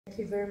Thank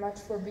you very much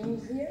for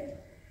being here.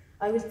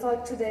 I will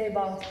talk today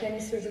about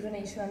penis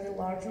rejuvenation and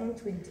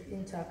enlargement with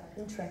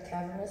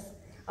intracavernous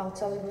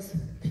autologous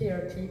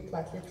PRP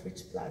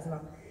platelet-rich plasma.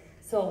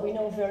 So we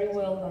know very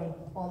well, and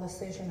all the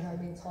session have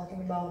been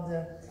talking about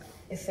the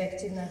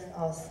effectiveness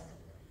of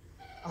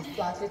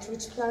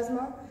platelet-rich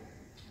plasma.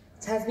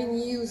 It has been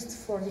used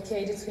for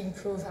decades to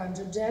improve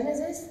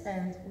angiogenesis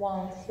and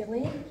wound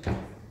healing,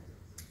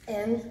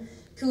 and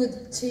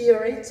could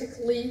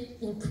theoretically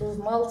improve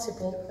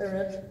multiple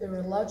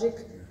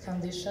urologic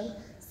conditions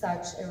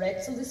such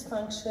erectile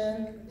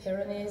dysfunction,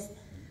 perony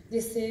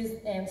disease,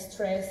 and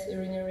stress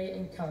urinary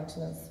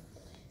incontinence.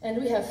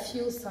 And we have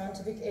few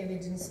scientific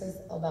evidences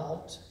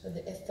about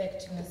the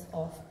effectiveness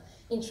of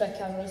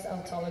intracavernous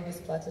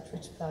autologous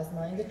platelet-rich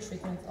plasma in the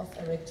treatment of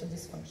erectile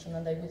dysfunction,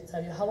 and I will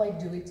tell you how I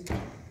do it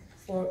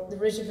for the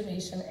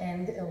rejuvenation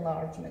and the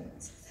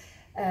enlargement.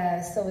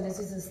 So this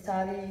is a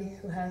study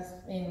who has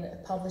been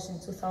published in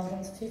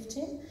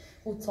 2015,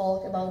 who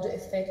talk about the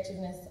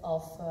effectiveness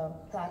of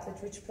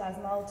platelet-rich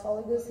plasma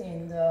autologous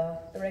in the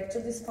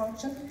erectile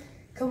dysfunction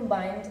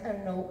combined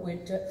and now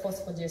with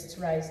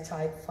phosphodiesterase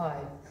type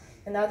 5.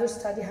 Another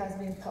study has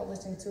been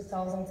published in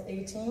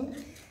 2018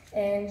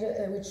 and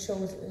which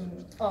shows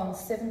on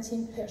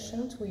 17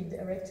 patients with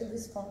erectile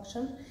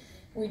dysfunction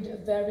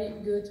with very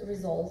good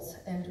results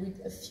and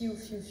with a few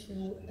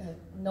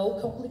no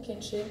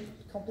complication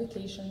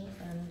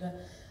and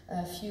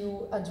a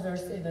few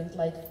adverse events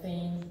like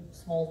pain,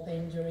 small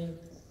pain during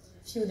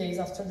few days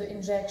after the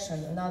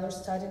injection. Another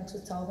study in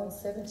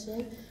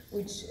 2017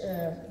 which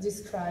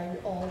described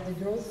all the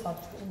growth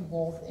factors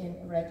involved in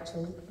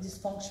erectile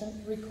dysfunction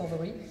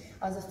recovery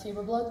as a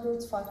fibroblast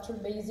growth factor,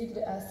 basic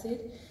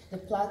acid, the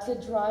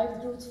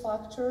platelet-derived growth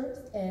factors,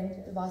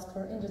 and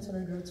vascular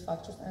endothelial growth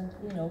factors, and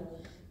we know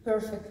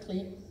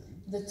perfectly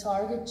the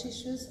target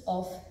tissues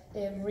of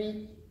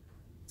every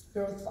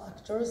growth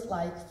factors,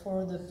 like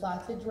for the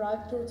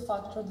platelet-derived growth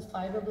factor, the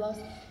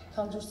fibroblast,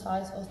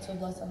 chondrocytes,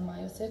 osteoblasts, and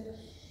myocytes,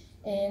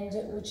 and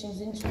which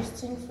is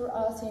interesting for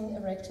us in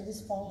erectile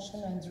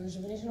dysfunction and the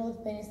rejuvenation of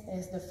the penis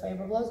is the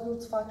fibroblast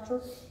growth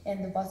factor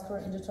and the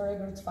vascular endothelial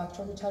growth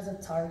factor, which has a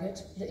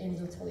target, the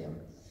endothelium.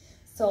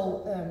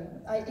 So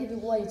I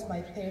evaluate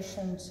my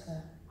patient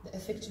the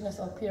effectiveness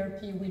of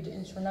PRP with the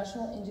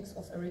International Index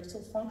of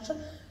Erectile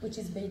Function, which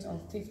is based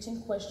on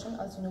 15 questions,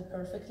 as you know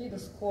perfectly, the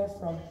score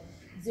from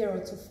 0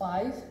 to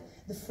 5.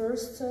 The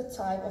first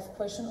type of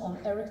question on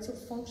erectile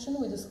function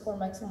with a score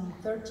maximum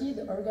 30,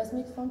 the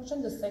orgasmic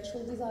function, the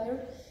sexual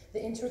desire, the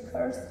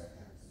intercourse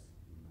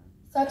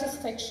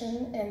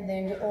satisfaction, and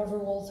then the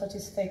overall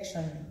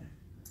satisfaction.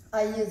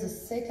 I use a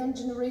second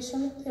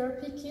generation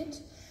PRP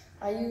kit.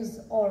 I use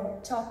our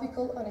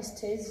topical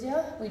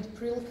anesthesia with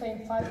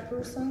prilocaine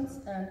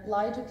 5% and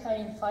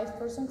lidocaine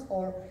 5%,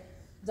 or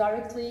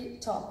directly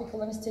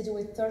topical anesthesia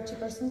with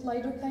 30%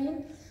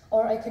 lidocaine,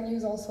 or I can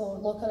use also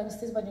local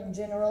anesthesia, but in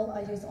general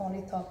I use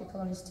only topical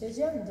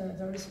anesthesia, and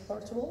very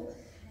supportable,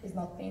 it's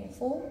not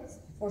painful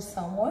for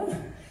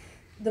someone.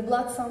 The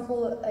blood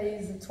sample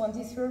is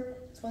 23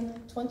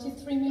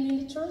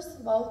 milliliters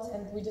about,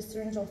 and with a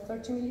syringe of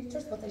 30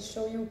 milliliters, but I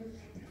show you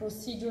the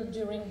procedure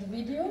during the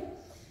video.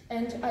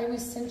 And I will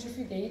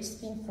centrifugate,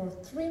 spin for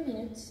 3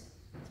 minutes,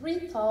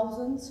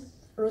 3,000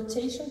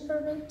 rotation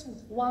per minute,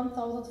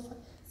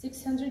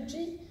 1,600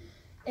 G.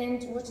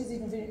 And what is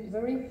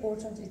very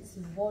important, it's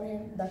the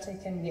volume that I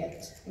can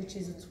get, which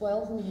is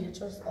 12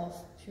 milliliters of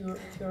pure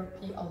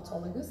PRP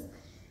autologous.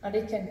 And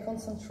I can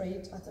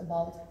concentrate at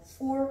about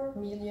 4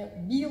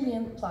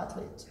 billion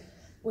platelets,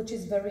 which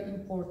is very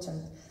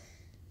important.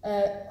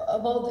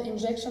 About the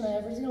injection and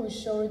everything, I will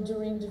show it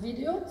during the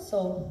video.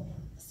 So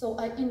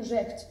I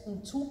inject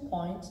in 2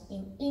 points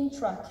in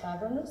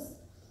intracavernous,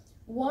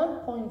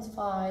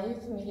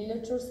 1.5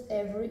 milliliters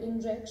every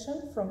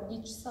injection from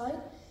each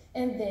side,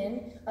 and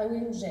then I will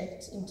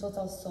inject in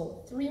total,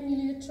 so 3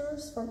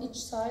 milliliters from each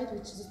side,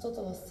 which is a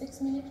total of 6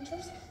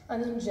 milliliters,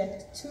 and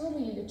inject 2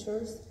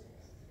 milliliters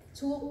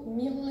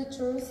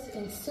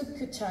in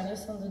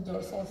subcutaneous on the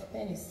dorsal of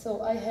penis.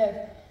 So I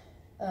have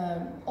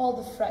all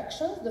the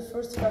fractions. The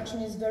first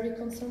fraction is very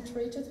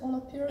concentrated on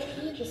a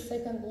PRP, the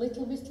second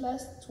little bit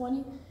less,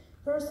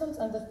 20%,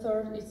 and the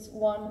third is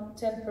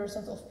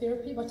 10% of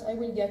PRP, but I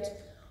will get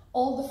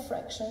all the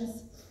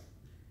fractions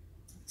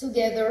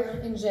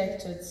together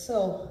injected.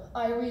 So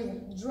I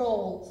will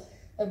draw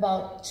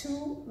about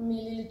 2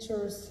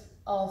 milliliters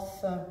of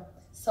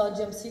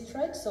sodium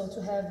citrate, so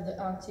to have the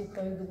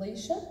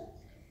anticoagulation,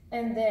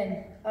 and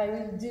then I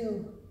will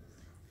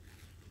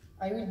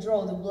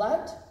draw the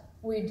blood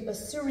with a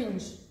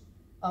syringe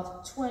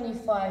of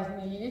 25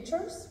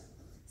 milliliters.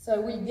 So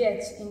we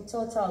get in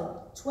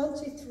total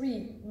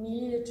 23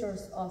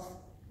 milliliters of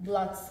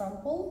blood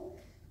sample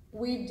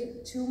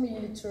with 2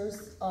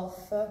 milliliters of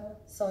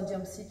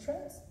sodium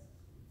citrate.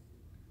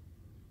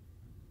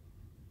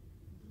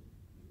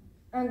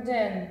 And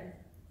then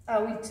I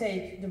will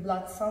take the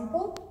blood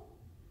sample.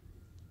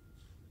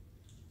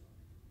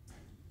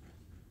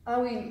 I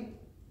will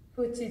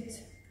put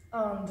it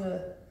on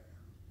the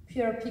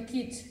PRP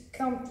kit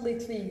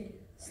completely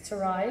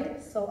sterile,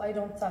 so I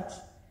don't touch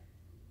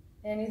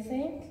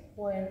anything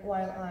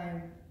while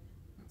I'm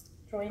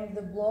drawing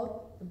the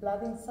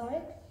blood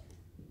inside.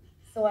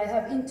 So I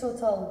have in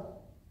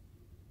total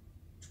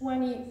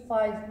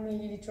 25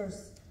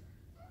 milliliters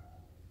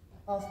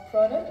of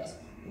product.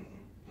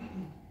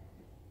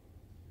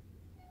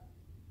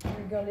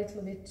 We go a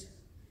little bit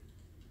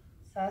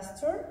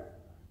faster.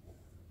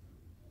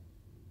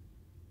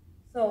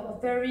 So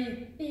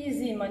very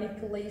easy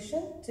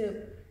manipulation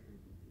to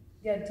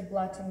get the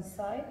blood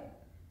inside.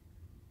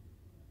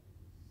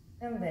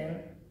 And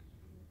then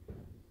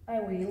I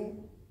will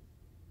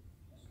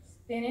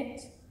spin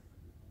it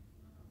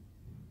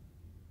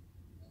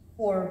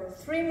for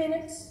 3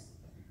 minutes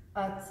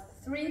at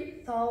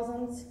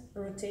 3,000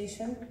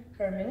 rotations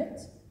per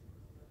minute.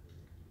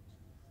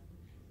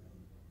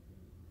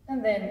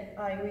 And then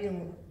I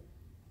will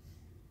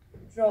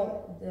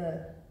draw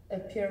the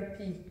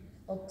PRP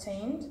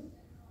obtained.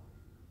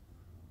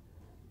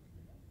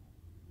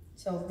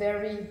 So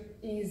very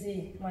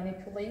easy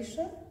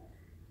manipulation,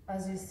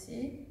 as you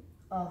see,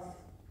 of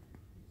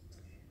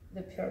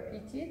the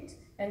PRP kit.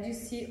 And you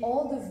see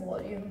all the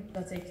volume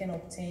that I can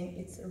obtain.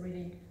 It's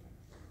really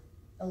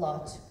a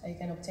lot. I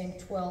can obtain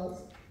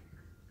 12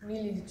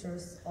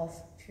 milliliters of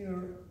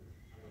pure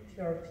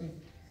PRP.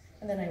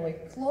 And then I will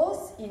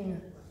close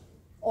in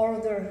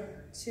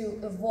order to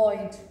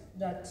avoid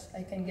that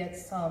I can get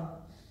some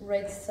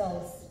red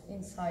cells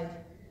inside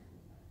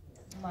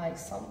my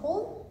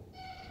sample.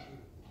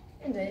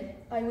 And then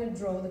I will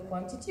draw the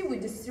quantity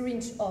with a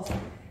syringe of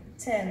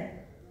 10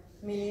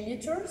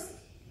 milliliters.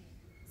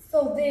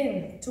 So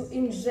then, to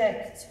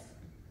inject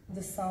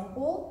the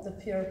sample, the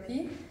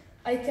PRP,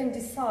 I can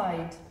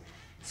decide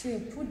to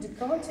put the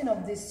content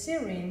of this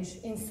syringe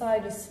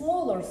inside a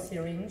smaller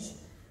syringe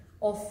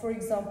of, for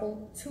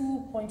example,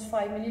 2.5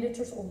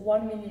 milliliters or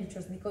 1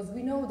 milliliters, because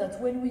we know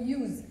that when we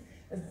use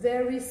a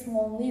very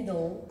small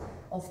needle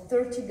of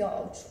 30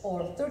 gauge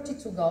or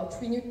 32 gauge,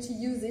 we need to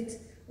use it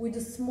with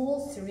a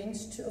small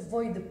syringe to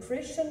avoid the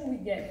pressure we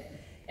get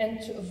and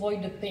to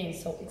avoid the pain.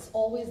 So it's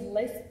always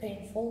less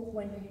painful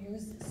when you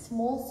use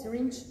small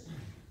syringe,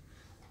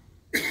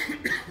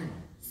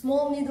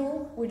 small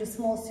needle with a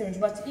small syringe.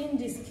 But in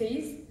this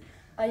case,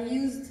 I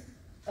used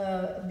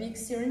a big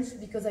syringe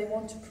because I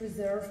want to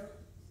preserve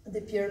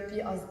the PRP,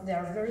 as they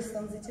are very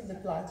sensitive, the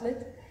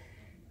platelet,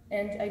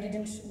 and I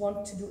didn't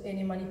want to do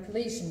any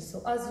manipulation.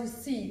 So as you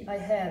see, I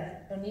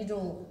have a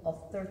needle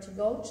of 30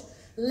 gauge,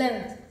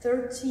 length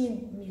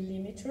 13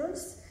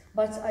 millimeters,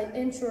 but I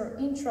enter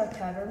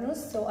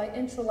intracavernous, so I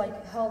enter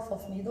like half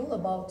of needle,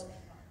 about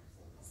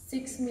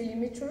 6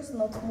 millimeters,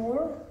 not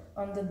more,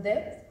 on the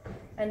depth,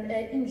 and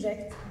I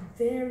inject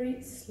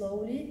very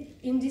slowly.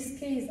 In this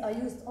case, I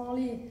used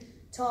only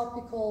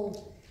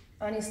topical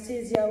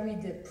anesthesia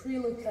with the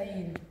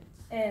prilocaine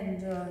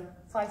and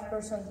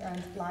 5%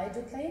 and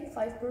lidocaine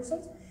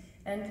 5%,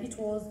 and it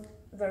was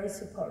very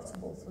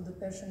supportable, so the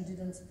patient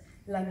didn't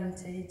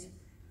lamentate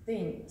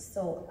pain.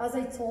 So as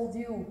I told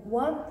you,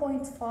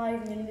 1.5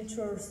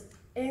 milliliters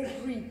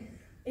every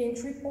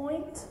entry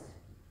point,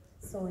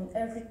 so in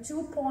every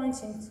 2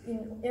 points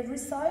in every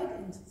side,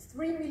 and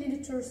 3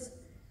 milliliters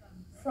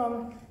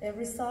from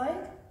every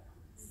side.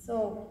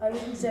 So I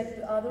will inject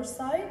the other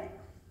side.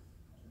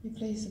 You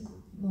please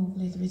move a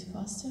little bit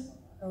faster.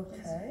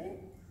 Okay.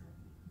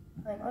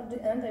 And at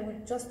the end, I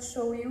will just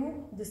show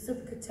you the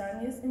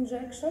subcutaneous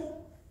injection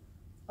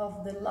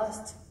of the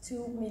last 2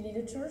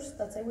 milliliters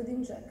that I would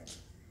inject.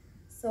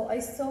 So I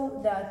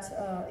saw that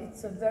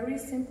it's a very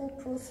simple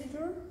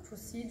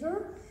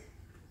procedure,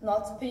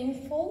 not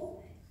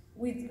painful,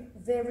 with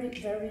very,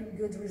 very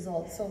good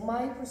results. So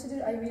my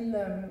procedure, I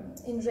will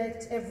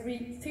inject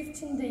every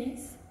 15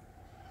 days.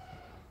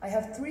 I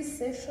have 3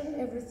 sessions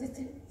every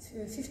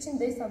 15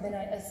 days, and then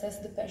I assess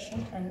the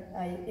patient and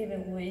I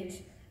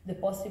evaluate the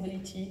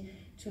possibility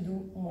to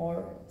do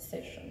more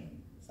sessions.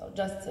 So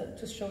just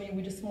to show you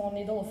with a small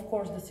needle, of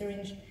course the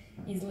syringe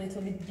is a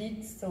little bit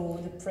big, so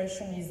the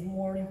pressure is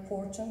more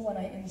important when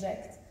I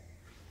inject,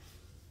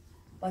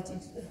 but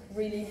it's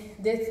really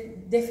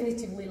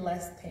definitively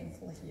less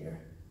painful here.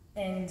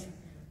 And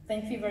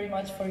thank you very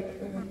much for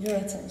your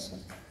attention.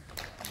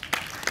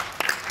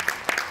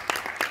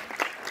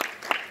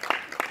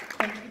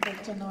 Thank you,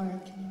 Dr. Noura.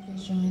 Can you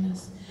please join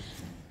us?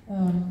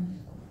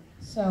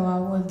 So I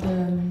would,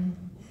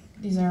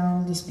 these are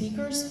all the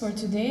speakers for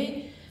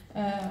today.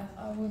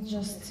 I would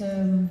just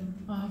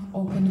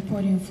open the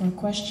podium for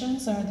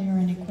questions. Are there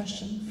any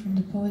questions from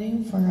the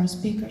podium for our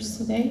speakers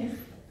today?